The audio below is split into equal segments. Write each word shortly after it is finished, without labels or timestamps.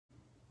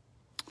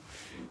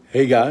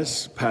Hey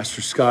guys,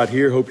 Pastor Scott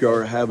here. Hope you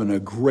are having a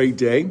great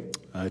day.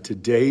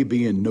 Today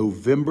being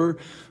November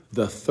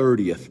the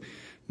 30th.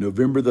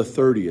 November the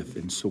 30th.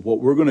 And so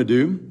what we're going to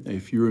do,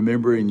 if you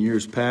remember in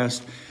years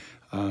past,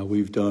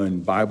 we've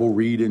done Bible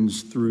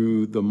readings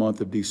through the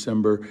month of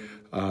December.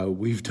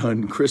 We've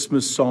done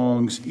Christmas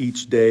songs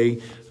each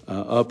day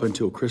up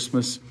until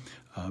Christmas.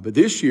 But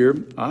this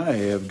year, I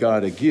have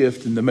got a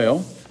gift in the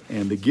mail.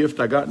 And the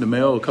gift I got in the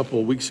mail a couple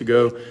of weeks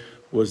ago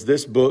was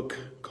this book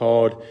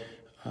called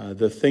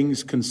The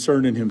Things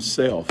Concerning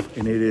Himself.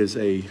 And it is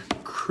a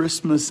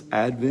Christmas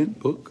Advent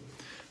book.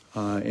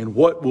 And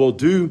what we'll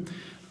do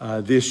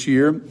this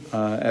year,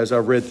 as I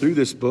read through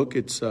this book,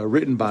 it's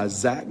written by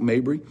Zack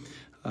Mabry.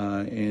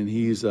 And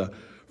he's a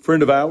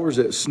friend of ours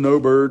at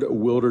Snowbird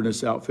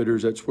Wilderness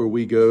Outfitters. That's where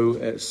we go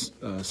at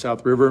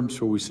South River. That's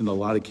where we send a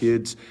lot of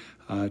kids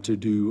to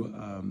do.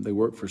 They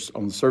work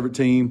on the servant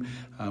team,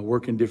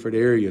 work in different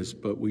areas.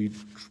 But we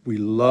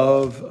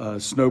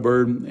love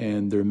Snowbird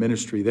and their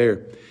ministry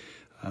there.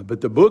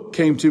 But the book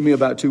came to me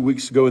about 2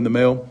 weeks ago in the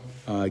mail,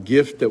 a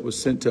gift that was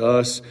sent to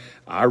us.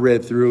 I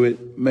read through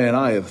it. Man,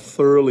 I have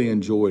thoroughly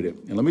enjoyed it.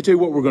 And let me tell you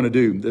what we're going to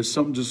do. There's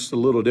something just a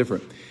little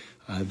different.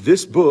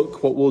 This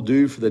book, what we'll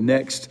do for the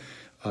next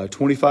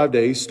 25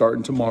 days,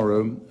 starting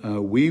tomorrow,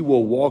 we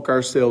will walk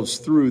ourselves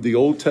through the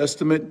Old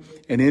Testament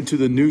and into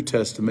the New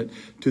Testament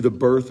to the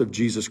birth of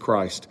Jesus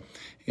Christ.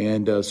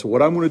 And so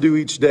what I'm going to do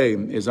each day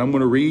is I'm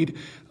going to read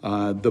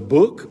the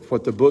book,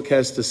 what the book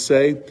has to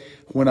say.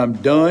 When I'm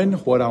done,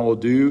 what I will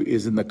do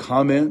is in the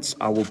comments,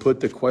 I will put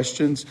the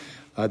questions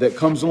that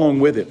comes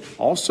along with it.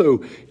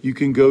 Also, you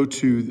can go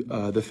to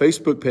the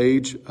Facebook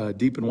page,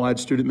 Deep and Wide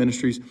Student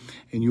Ministries,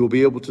 and you will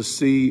be able to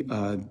see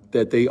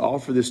that they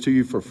offer this to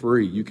you for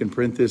free. You can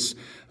print this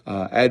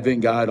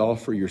Advent guide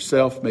off for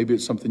yourself. Maybe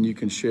it's something you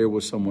can share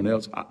with someone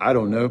else. I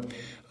don't know,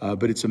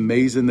 but it's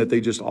amazing that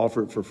they just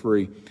offer it for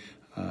free.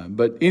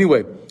 But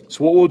anyway,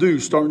 so what we'll do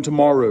starting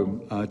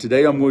tomorrow,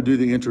 today I'm going to do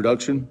the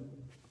introduction.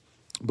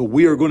 But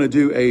we are going to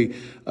do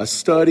a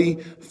study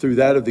through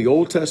that of the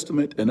Old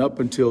Testament and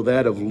up until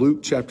that of Luke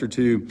chapter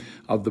 2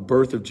 of the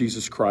birth of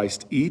Jesus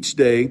Christ each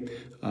day,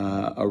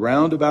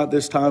 around about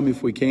this time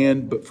if we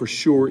can, but for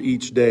sure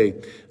each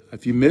day.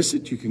 If you miss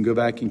it, you can go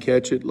back and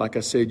catch it. Like I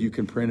said, you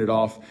can print it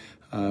off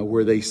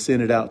where they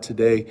sent it out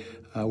today,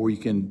 where you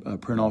can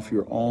print off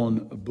your own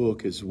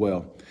book as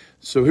well.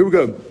 So here we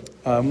go.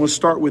 I'm going to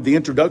start with the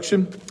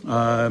introduction.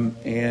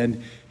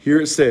 And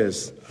here it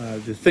says,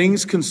 the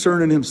things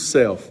concerning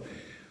himself.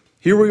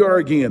 Here we are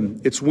again.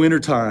 It's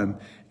wintertime,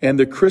 and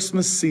the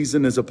Christmas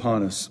season is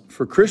upon us.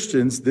 For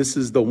Christians, this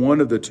is the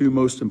one of the two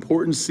most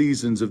important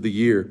seasons of the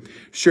year,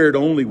 shared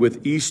only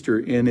with Easter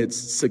in its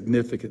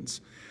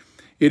significance.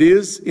 It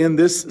is in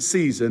this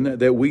season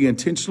that we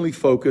intentionally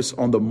focus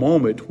on the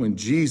moment when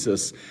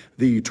Jesus,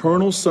 the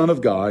eternal Son of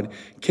God,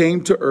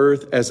 came to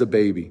earth as a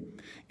baby.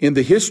 In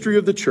the history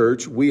of the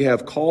church, we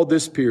have called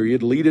this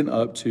period leading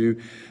up to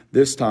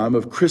this time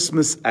of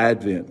Christmas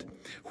Advent,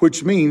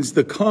 which means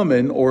the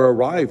coming or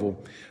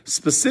arrival.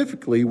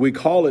 Specifically, we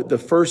call it the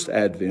first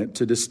Advent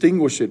to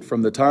distinguish it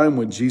from the time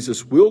when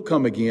Jesus will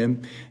come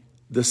again,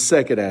 the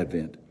second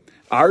Advent.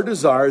 Our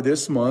desire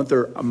this month,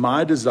 or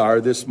my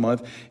desire this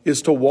month,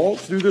 is to walk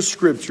through the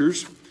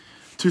scriptures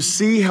to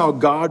see how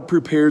God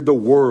prepared the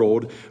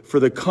world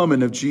for the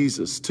coming of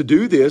Jesus. To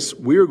do this,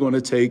 we're going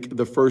to take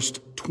the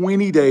first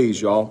 20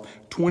 days, y'all,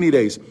 20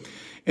 days.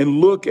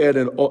 And look at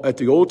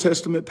the Old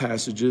Testament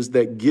passages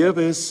that give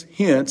us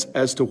hints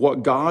as to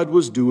what God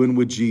was doing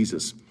with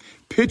Jesus.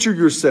 Picture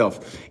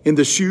yourself in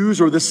the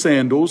shoes or the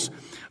sandals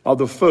of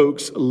the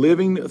folks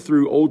living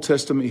through Old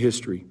Testament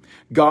history.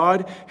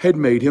 God had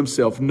made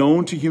himself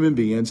known to human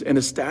beings and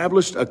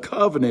established a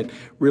covenant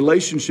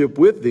relationship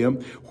with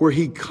them where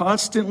he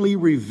constantly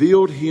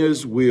revealed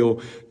his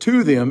will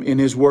to them in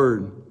his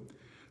word.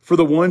 For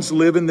the ones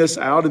living this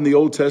out in the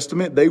Old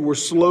Testament, they were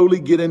slowly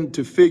getting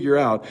to figure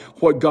out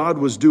what God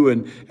was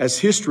doing as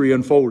history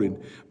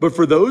unfolded. But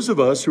for those of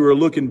us who are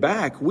looking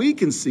back, we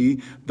can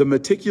see the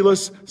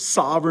meticulous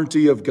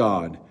sovereignty of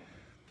God.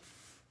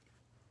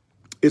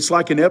 It's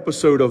like an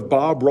episode of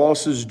Bob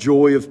Ross's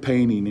Joy of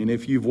Painting. And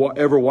if you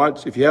haven't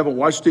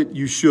watched it,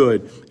 you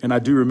should. And I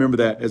do remember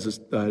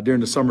that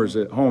during the summers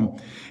at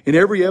home. In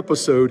every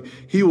episode,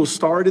 he will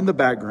start in the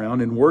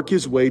background and work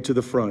his way to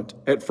the front.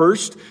 At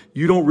first,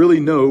 you don't really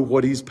know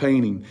what he's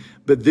painting,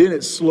 but then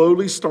it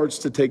slowly starts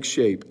to take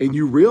shape. And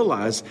you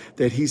realize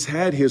that he's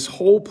had his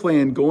whole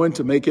plan going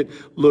to make it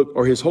look,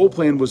 or his whole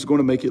plan was going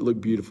to make it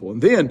look beautiful.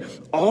 And then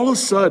all of a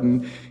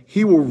sudden,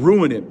 he will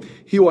ruin it.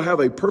 He will have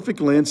a perfect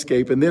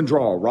landscape and then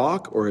draw a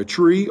rock or a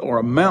tree or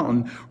a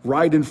mountain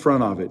right in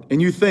front of it. And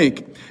you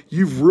think,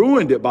 you've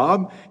ruined it,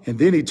 Bob. And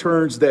then he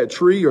turns that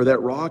tree or that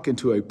rock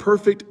into a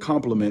perfect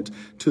complement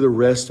to the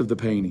rest of the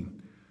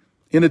painting.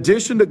 In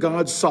addition to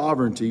God's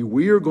sovereignty,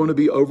 we are going to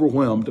be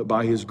overwhelmed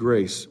by his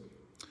grace.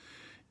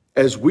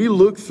 As we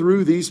look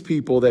through these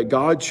people that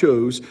God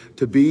chose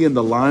to be in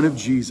the line of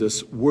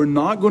Jesus, we're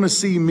not going to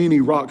see many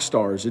rock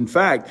stars. In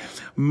fact,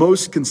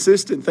 most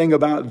consistent thing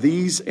about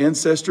these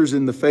ancestors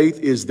in the faith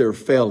is their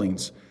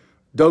failings.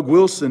 Doug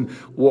Wilson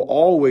will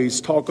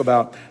always talk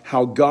about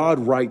how God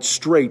writes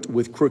straight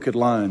with crooked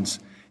lines.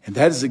 And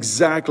that is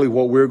exactly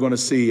what we're going to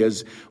see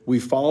as we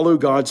follow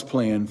God's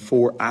plan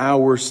for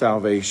our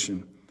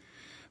salvation.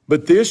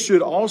 But this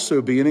should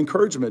also be an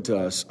encouragement to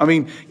us. I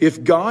mean,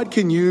 if God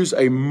can use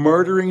a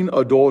murdering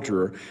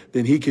adulterer,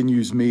 then he can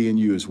use me and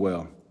you as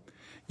well.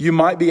 You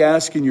might be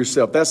asking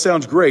yourself, that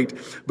sounds great,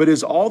 but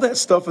is all that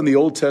stuff in the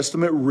Old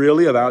Testament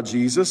really about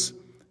Jesus?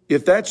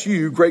 If that's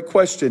you, great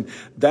question.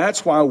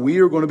 That's why we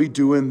are going to be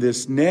doing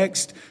this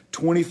next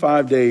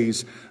 25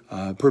 days,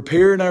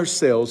 preparing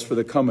ourselves for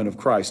the coming of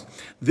Christ.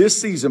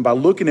 This season, by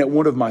looking at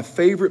one of my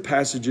favorite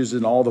passages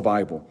in all the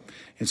Bible.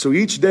 And so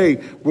each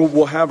day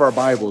we'll have our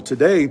Bible.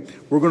 Today,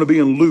 we're going to be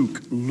in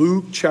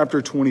Luke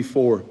chapter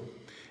 24.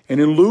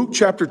 And in Luke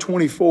chapter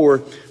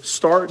 24,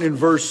 starting in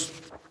verse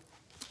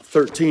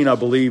 13, I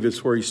believe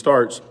is where he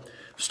starts.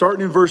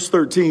 Starting in verse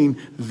 13,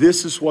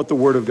 this is what the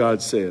Word of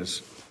God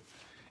says.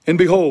 And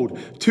behold,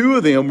 two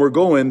of them were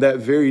going that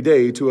very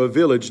day to a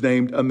village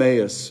named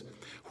Emmaus,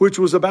 which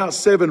was about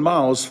 7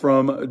 miles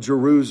from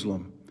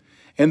Jerusalem.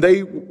 And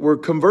they were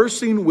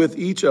conversing with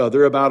each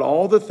other about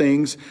all the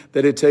things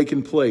that had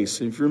taken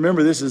place. And if you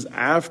remember, this is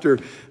after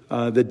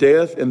the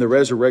death and the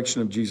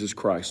resurrection of Jesus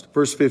Christ.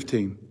 Verse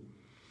 15.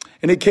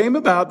 And it came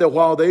about that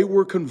while they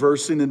were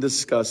conversing and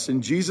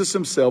discussing, Jesus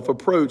himself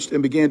approached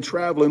and began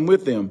traveling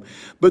with them.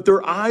 But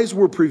their eyes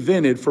were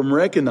prevented from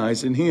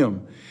recognizing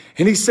him.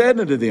 And he said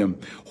unto them,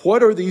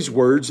 what are these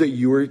words that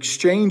you are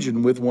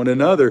exchanging with one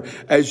another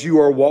as you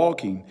are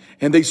walking?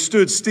 And they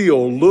stood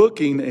still,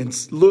 looking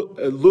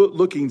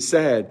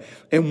sad.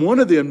 And one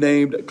of them,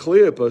 named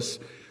Cleopas,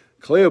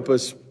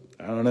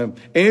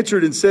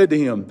 answered and said to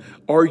him,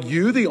 are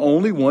you the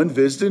only one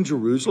visiting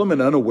Jerusalem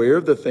and unaware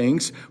of the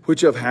things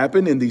which have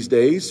happened in these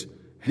days?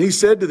 And he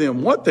said to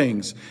them, what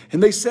things?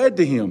 And they said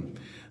to him,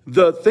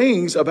 the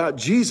things about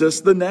Jesus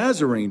the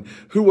Nazarene,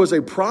 who was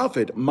a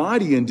prophet,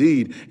 mighty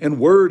indeed, and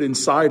word in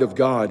sight of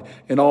God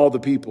and all the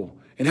people.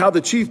 And how the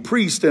chief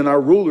priests and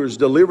our rulers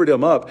delivered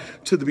him up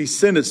to be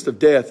sentenced of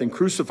death and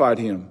crucified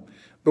him.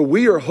 But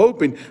we are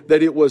hoping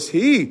that it was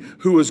he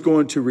who was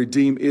going to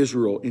redeem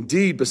Israel.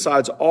 Indeed,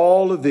 besides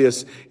all of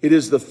this, it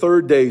is the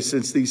third day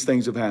since these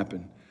things have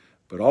happened.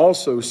 But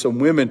also some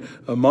women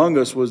among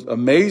us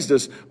amazed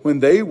us when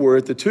they were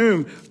at the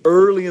tomb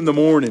early in the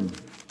morning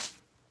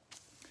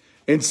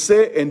and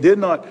did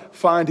not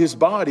find his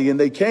body. And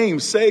they came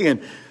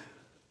saying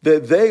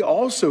that they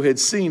also had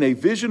seen a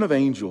vision of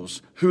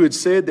angels who had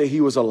said that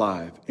he was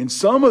alive. And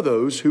some of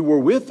those who were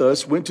with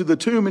us went to the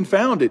tomb and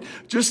found it,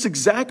 just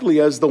exactly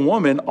as the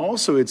woman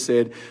also had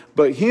said,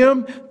 but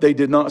him they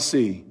did not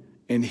see.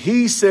 And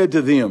he said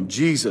to them,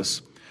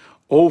 Jesus,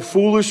 O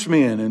foolish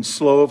men and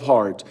slow of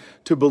heart,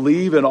 to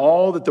believe in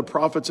all that the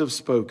prophets have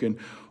spoken,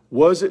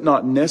 was it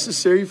not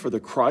necessary for the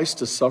Christ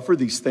to suffer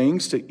these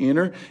things to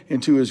enter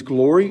into his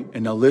glory?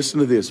 And now listen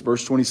to this,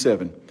 verse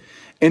 27.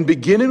 And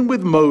beginning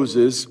with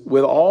Moses,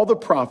 with all the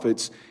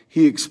prophets,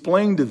 he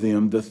explained to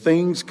them the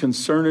things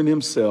concerning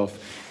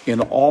himself in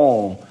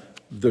all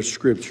the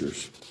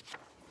scriptures.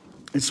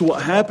 And so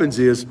what happens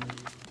is,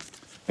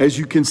 as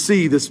you can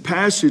see, this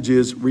passage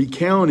is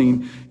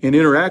recounting an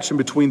interaction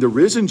between the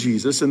risen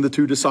Jesus and the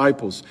two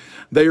disciples.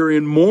 They are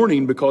in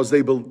mourning because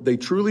they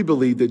truly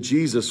believe that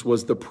Jesus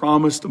was the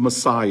promised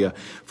Messiah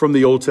from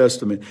the Old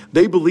Testament.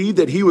 They believed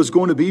that he was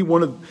going to be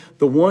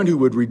the one who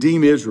would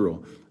redeem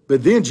Israel.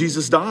 But then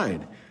Jesus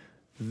died.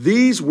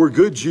 These were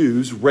good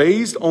Jews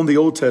raised on the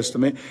Old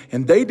Testament,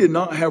 and they did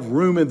not have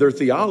room in their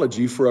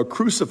theology for a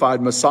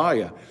crucified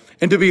Messiah.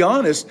 And to be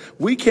honest,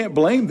 we can't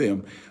blame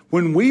them.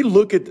 When we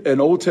look at the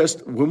Old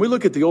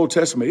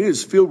Testament, it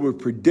is filled with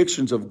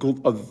predictions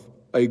of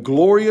a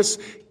glorious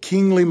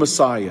kingly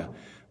Messiah.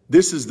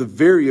 This is the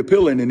very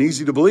appealing and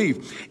easy to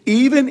believe.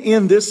 Even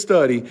in this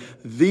study,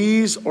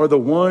 these are the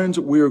ones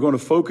we are going to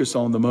focus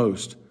on the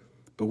most.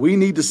 But we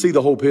need to see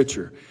the whole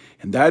picture.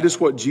 And that is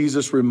what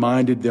Jesus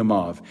reminded them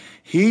of.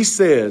 He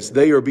says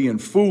they are being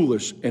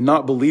foolish and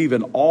not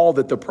believing all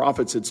that the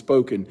prophets had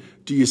spoken.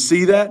 Do you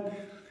see that?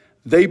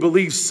 They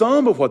believed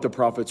some of what the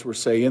prophets were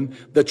saying,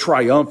 the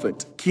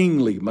triumphant,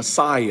 kingly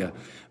Messiah,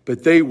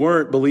 but they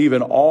weren't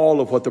believing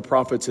all of what the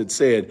prophets had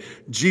said.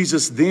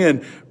 Jesus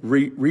then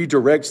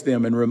redirects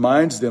them and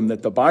reminds them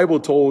that the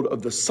Bible told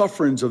of the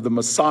sufferings of the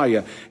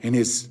Messiah and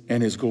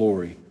his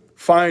glory.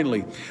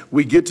 Finally,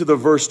 we get to the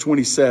verse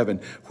 27,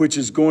 which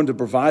is going to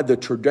provide the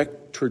trajectory,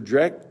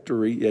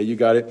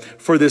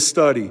 for this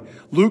study.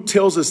 Luke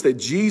tells us that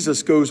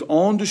Jesus goes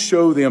on to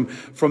show them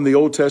from the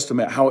Old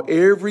Testament how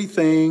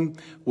everything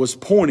was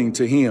pointing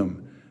to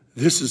him.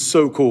 This is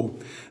so cool.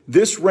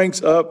 This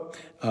ranks up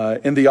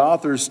in the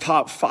author's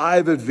top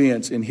 5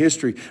 events in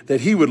history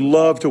that he would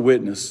love to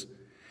witness.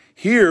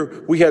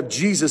 Here we have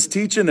Jesus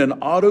teaching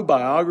an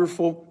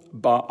autobiographical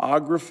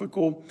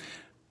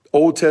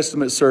Old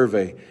Testament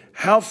survey.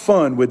 How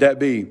fun would that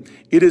be?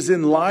 It is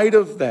in light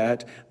of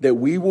that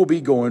we will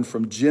be going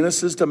from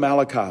Genesis to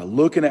Malachi,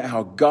 looking at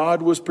how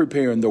God was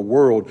preparing the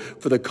world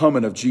for the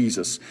coming of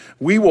Jesus.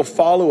 We will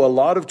follow a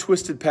lot of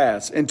twisted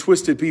paths and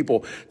twisted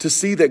people to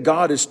see that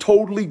God is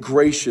totally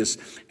gracious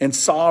and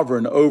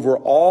sovereign over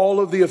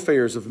all of the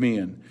affairs of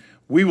men.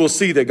 We will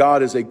see that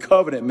God is a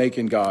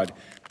covenant-making God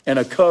and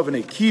a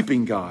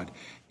covenant-keeping God,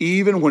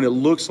 even when it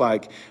looks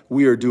like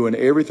we are doing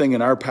everything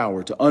in our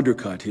power to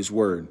undercut his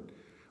word.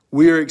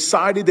 We are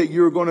excited that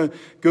you're going to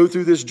go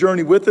through this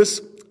journey with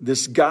us.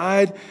 This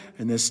guide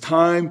and this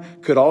time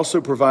could also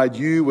provide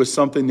you with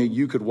something that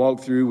you could walk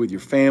through with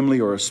your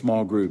family or a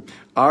small group.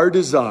 Our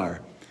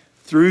desire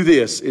through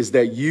this is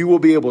that you will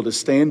be able to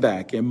stand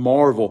back and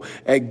marvel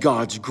at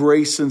God's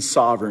grace and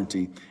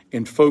sovereignty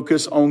and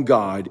focus on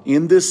God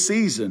in this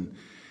season,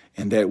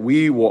 and that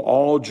we will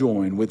all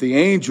join with the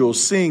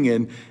angels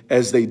singing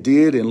as they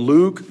did in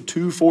Luke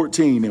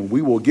 2:14, and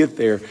we will get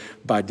there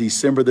by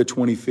December the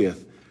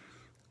 25th.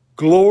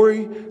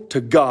 Glory to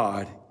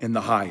God in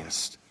the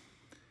highest.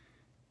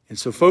 And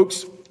so,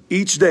 folks,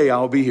 each day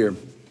I'll be here.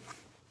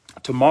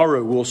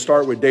 Tomorrow we'll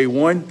start with day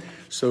 1.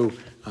 So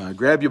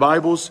grab your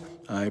Bibles,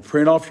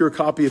 print off your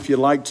copy if you'd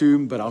like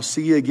to. But I'll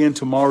see you again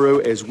tomorrow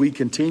as we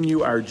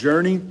continue our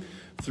journey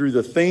through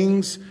the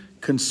things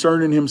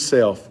concerning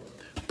himself,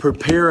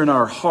 preparing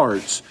our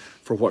hearts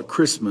for what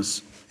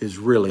Christmas is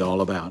really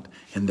all about.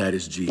 And that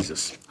is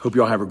Jesus. Hope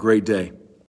you all have a great day.